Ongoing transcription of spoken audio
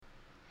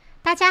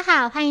大家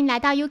好，欢迎来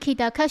到 Yuki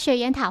的科学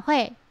研讨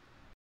会。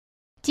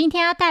今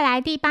天要带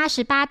来第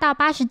88到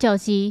89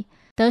集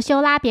德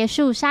休拉别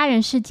墅杀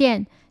人事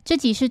件，这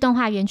集是动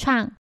画原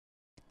创。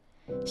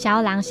小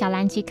五郎、小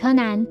兰及柯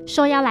南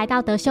受邀来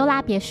到德休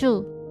拉别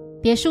墅，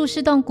别墅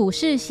是栋古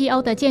式西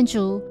欧的建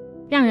筑，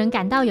让人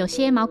感到有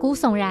些毛骨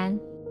悚然。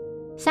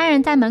三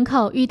人在门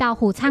口遇到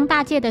虎仓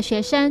大介的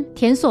学生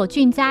田所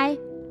俊哉，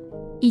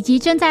以及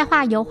正在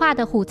画油画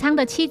的虎仓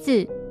的妻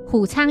子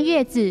虎仓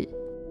月子。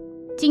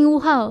进屋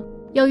后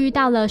又遇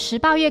到了《时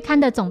报月刊》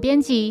的总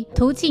编辑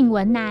土井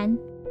文男，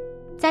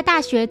在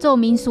大学做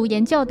民俗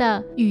研究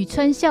的宇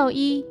村秀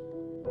一，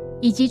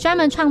以及专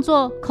门创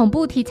作恐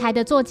怖题材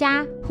的作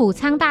家虎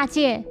仓大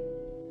介。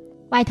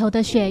外头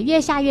的雪越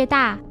下越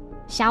大，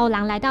小五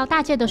郎来到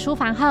大介的书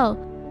房后，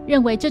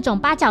认为这种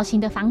八角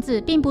形的房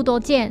子并不多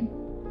见。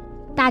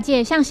大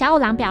介向小五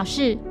郎表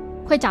示，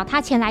会找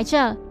他前来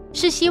这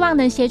是希望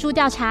能协助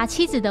调查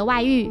妻子的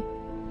外遇。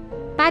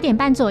8点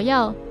半左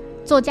右，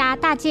作家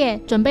大介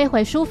准备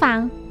回书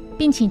房，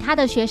并请他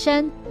的学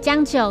生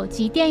将酒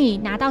及电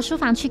影拿到书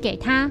房去给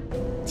他，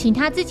请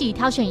他自己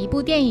挑选一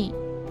部电影。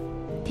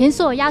田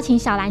所邀请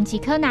小兰及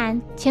柯南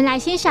前来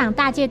欣赏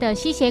大介的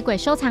吸血鬼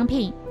收藏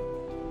品。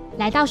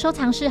来到收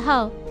藏室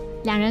后，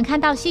两人看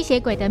到吸血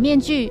鬼的面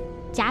具、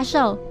假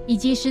手以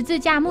及十字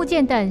架木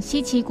剑等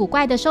稀奇古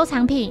怪的收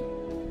藏品。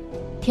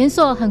田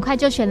所很快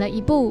就选了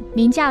一部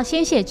名叫《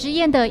鲜血之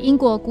焰》的英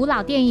国古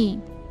老电影，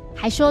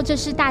还说这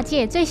是大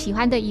介最喜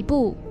欢的一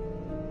部。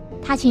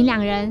他请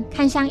两人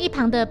看向一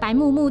旁的白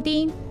木木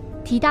钉，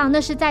提到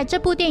那是在这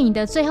部电影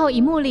的最后一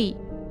幕里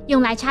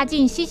用来插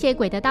进吸血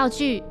鬼的道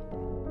具。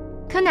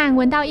柯南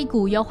闻到一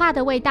股油画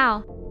的味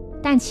道，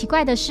但奇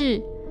怪的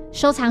是，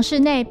收藏室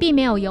内并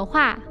没有油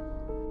画。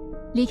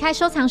离开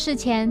收藏室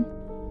前，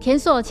田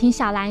所请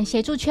小兰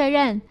协助确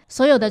认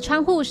所有的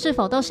窗户是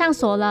否都上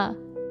锁了。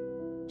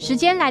时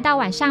间来到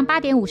晚上8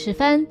点50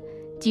分，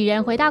几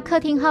人回到客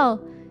厅后，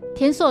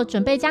田所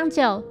准备将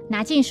酒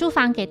拿进书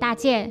房给大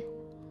介。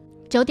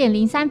9点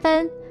03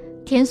分，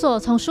田所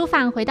从书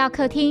房回到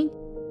客厅，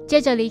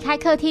接着离开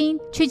客厅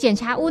去检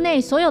查屋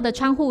内所有的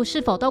窗户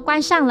是否都关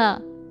上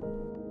了。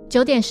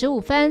9点15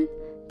分，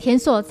田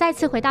所再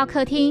次回到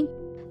客厅，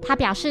他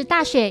表示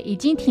大雪已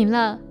经停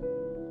了。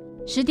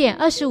10点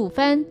25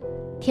分，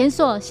田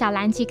所、小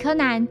兰及柯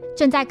南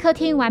正在客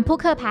厅玩扑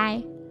克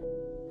牌。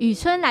宇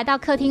村来到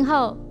客厅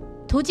后，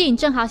土井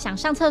正好想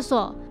上厕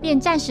所，便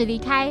暂时离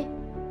开。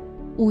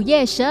午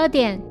夜12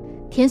点，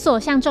田所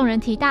向众人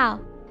提到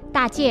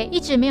大介一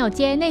直没有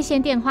接内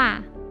线电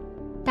话。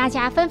大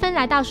家纷纷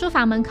来到书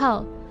房门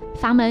口，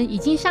房门已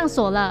经上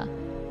锁了。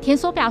田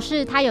所表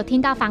示他有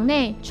听到房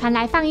内传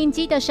来放映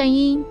机的声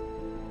音。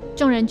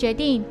众人决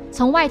定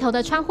从外头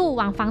的窗户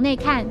往房内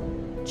看，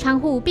窗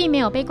户并没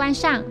有被关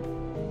上。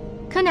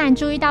柯南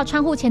注意到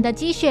窗户前的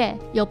积雪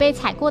有被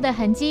踩过的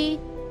痕迹。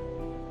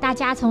大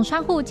家从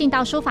窗户进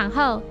到书房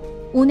后，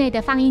屋内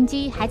的放映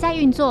机还在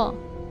运作。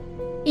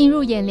映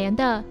入眼帘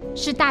的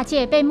是大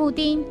介被木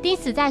钉钉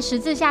死在十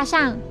字架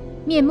上，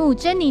面目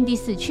狰狞地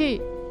死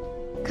去。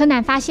柯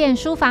南发现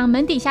书房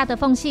门底下的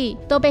缝隙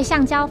都被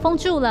橡胶封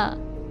住了，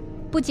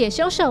不解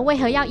凶手为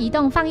何要移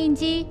动放映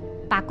机，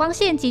把光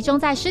线集中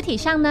在尸体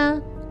上呢？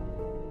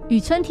宇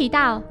村提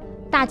到，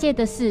大介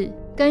的死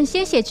跟《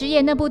鲜血之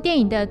焰》那部电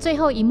影的最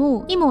后一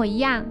幕一模一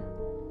样。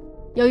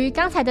由于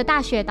刚才的大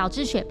雪导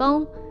致雪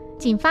崩，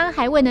警方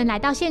还未能来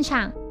到现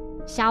场，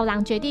小五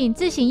郎决定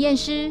自行验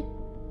尸。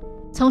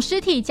从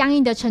尸体僵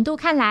硬的程度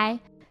看来，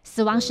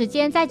死亡时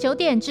间在9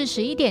点至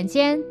11点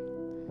间。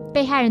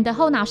被害人的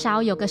后脑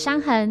勺有个伤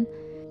痕，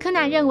柯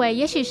南认为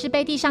也许是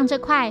被地上这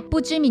块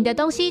不知名的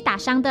东西打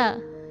伤的，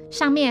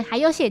上面还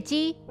有血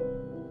迹。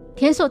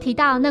田所提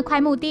到那块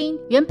木钉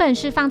原本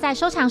是放在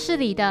收藏室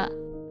里的。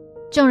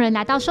众人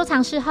来到收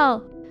藏室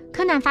后，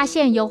柯南发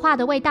现油画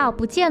的味道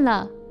不见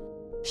了。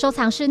收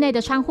藏室内的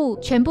窗户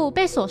全部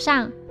被锁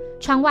上，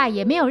窗外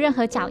也没有任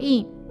何脚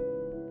印。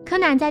柯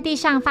南在地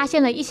上发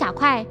现了一小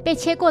块被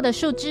切过的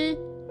树枝。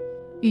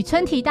宇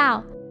村提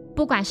到，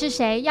不管是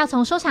谁要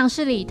从收藏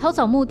室里偷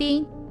走木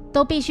钉，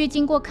都必须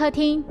经过客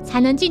厅才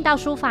能进到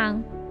书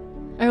房，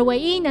而唯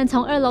一能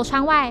从2楼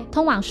窗外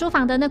通往书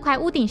房的那块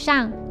屋顶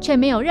上却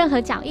没有任何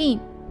脚印。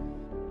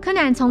柯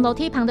南从楼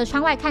梯旁的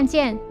窗外看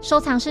见收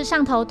藏室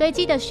上头堆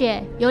积的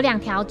雪有2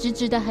条直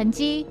直的痕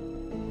迹。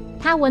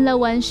他闻了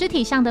闻尸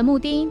体上的木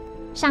钉，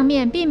上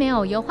面并没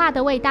有油画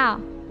的味道。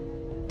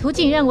土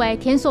井认为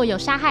田所有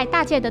杀害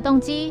大介的动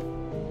机。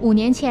5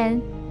年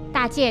前，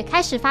大介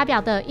开始发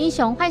表的英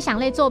雄幻想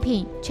类作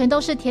品全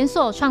都是田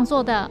所创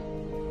作的。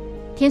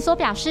田所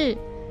表示，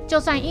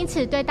就算因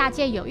此对大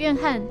介有怨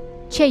恨，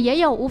却也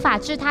有无法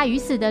置他于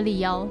死的理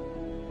由。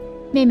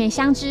妹妹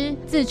香织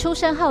自出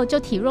生后就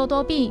体弱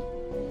多病，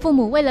父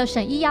母为了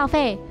省医药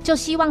费，就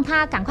希望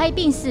她赶快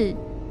病死，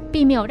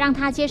并没有让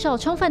她接受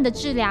充分的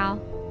治疗。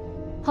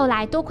后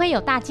来多亏有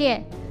大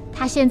介，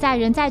她现在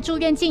仍在住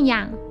院静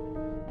养。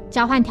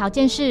交换条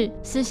件是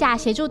私下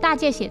协助大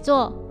介写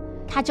作，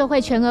他就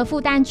会全额负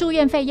担住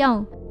院费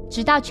用，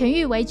直到痊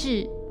愈为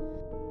止。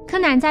柯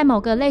南在某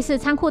个类似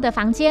仓库的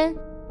房间，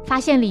发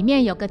现里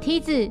面有个梯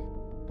子，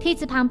梯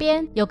子旁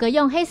边有个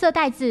用黑色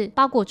袋子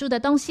包裹住的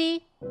东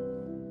西。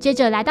接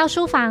着来到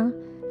书房，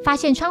发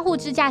现窗户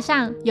支架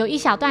上有一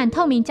小段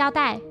透明胶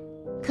带。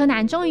柯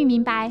南终于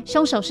明白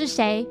凶手是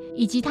谁，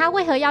以及他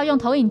为何要用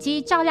投影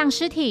机照亮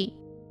尸体。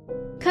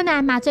柯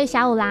南麻醉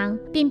小五郎，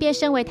并变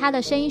身为他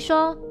的声音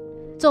说，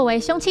作为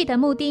凶器的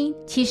木钉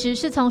其实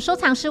是从收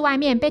藏室外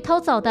面被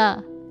偷走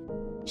的。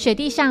雪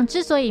地上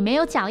之所以没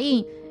有脚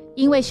印，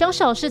因为凶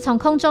手是从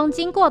空中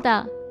经过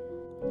的。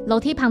楼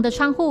梯旁的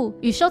窗户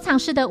与收藏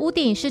室的屋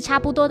顶是差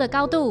不多的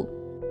高度。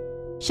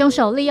凶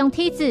手利用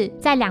梯子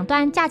在两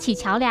端架起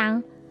桥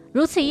梁，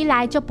如此一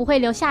来就不会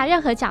留下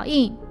任何脚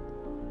印。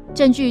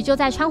证据就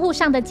在窗户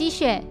上的积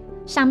雪，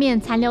上面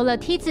残留了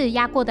梯子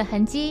压过的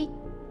痕迹。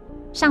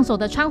上锁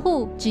的窗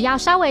户只要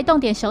稍微动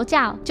点手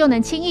脚就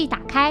能轻易打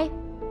开。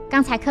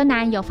刚才柯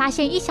南有发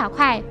现一小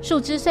块树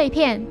枝碎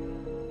片，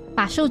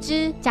把树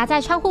枝夹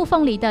在窗户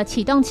缝里的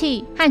启动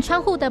器和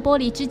窗户的玻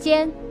璃之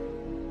间。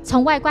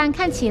从外观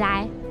看起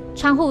来，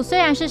窗户虽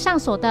然是上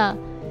锁的，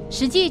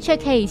实际却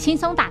可以轻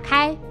松打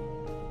开。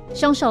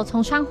凶手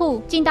从窗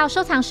户进到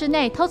收藏室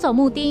内偷走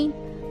木钉，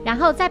然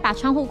后再把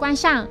窗户关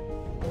上，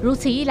如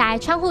此一来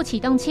窗户启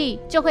动器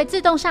就会自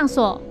动上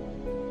锁。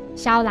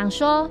小五郎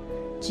说，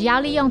只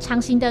要利用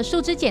长形的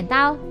树枝剪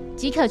刀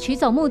即可取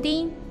走木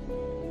钉。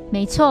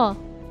没错，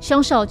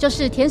凶手就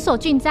是田所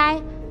俊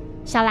哉。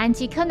小兰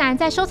及柯南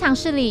在收藏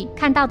室里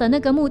看到的那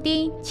个木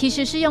钉，其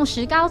实是用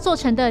石膏做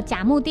成的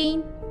假木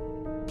钉。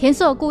田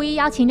所故意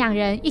邀请两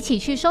人一起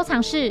去收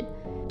藏室，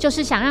就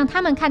是想让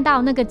他们看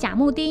到那个假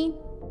木钉，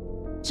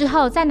之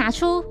后再拿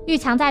出预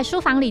藏在书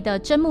房里的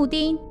真木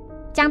钉，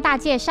将大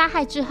介杀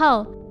害之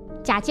后，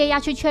假借要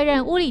去确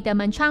认屋里的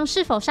门窗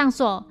是否上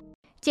锁，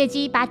借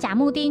机把假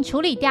木钉处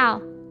理掉。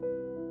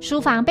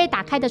书房被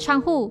打开的窗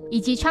户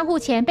以及窗户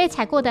前被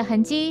踩过的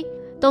痕迹，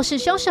都是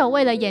凶手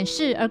为了掩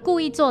饰而故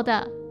意做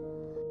的。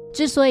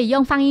之所以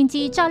用放映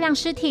机照亮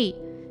尸体，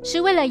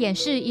是为了掩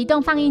饰移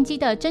动放映机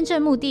的真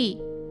正目的。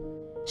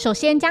首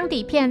先将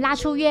底片拉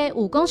出约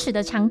5公尺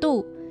的长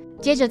度，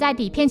接着在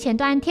底片前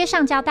端贴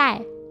上胶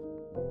带。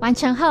完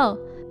成后，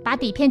把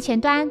底片前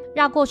端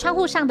绕过窗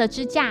户上的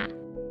支架，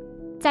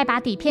再把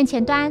底片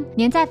前端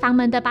粘在房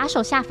门的把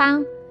手下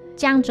方，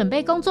这样准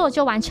备工作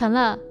就完成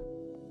了。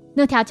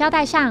那条胶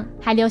带上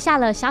还留下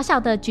了小小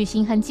的矩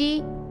形痕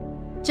迹，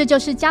这就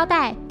是胶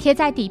带贴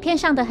在底片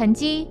上的痕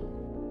迹。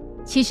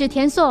其实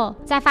田所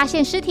在发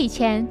现尸体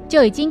前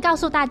就已经告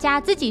诉大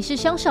家自己是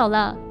凶手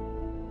了。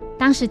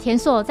当时田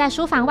所在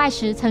书房外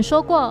时曾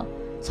说过，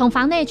从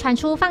房内传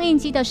出放映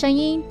机的声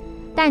音，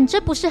但这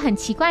不是很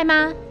奇怪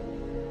吗？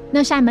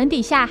那扇门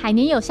底下还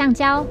粘有橡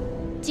胶，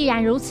既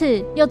然如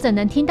此，又怎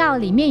能听到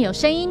里面有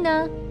声音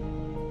呢？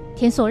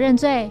田所认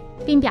罪，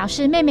并表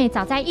示妹妹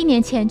早在1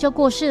年前就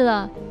过世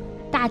了，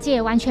大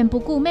介完全不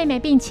顾妹妹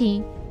病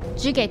情，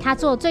只给她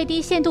做最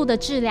低限度的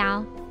治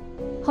疗。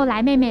后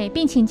来妹妹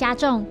病情加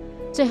重，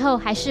最后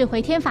还是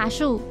回天乏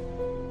术。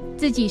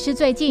自己是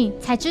最近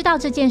才知道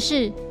这件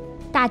事，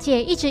大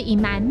介一直隐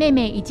瞒妹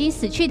妹已经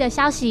死去的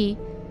消息，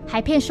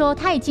还骗说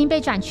她已经被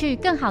转去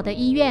更好的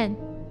医院。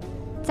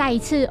在一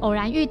次偶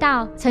然遇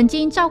到曾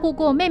经照顾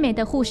过妹妹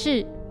的护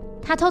士，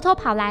她偷偷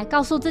跑来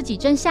告诉自己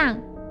真相。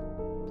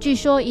据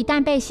说一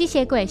旦被吸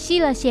血鬼吸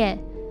了血，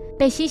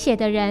被吸血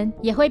的人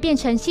也会变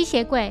成吸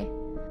血鬼。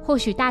或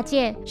许大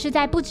介是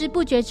在不知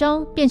不觉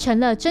中变成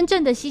了真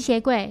正的吸血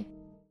鬼。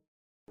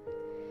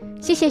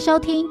谢谢收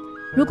听，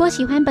如果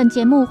喜欢本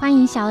节目，欢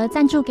迎小额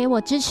赞助给我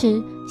支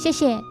持，谢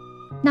谢。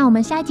那我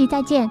们下一集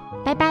再见，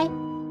拜拜。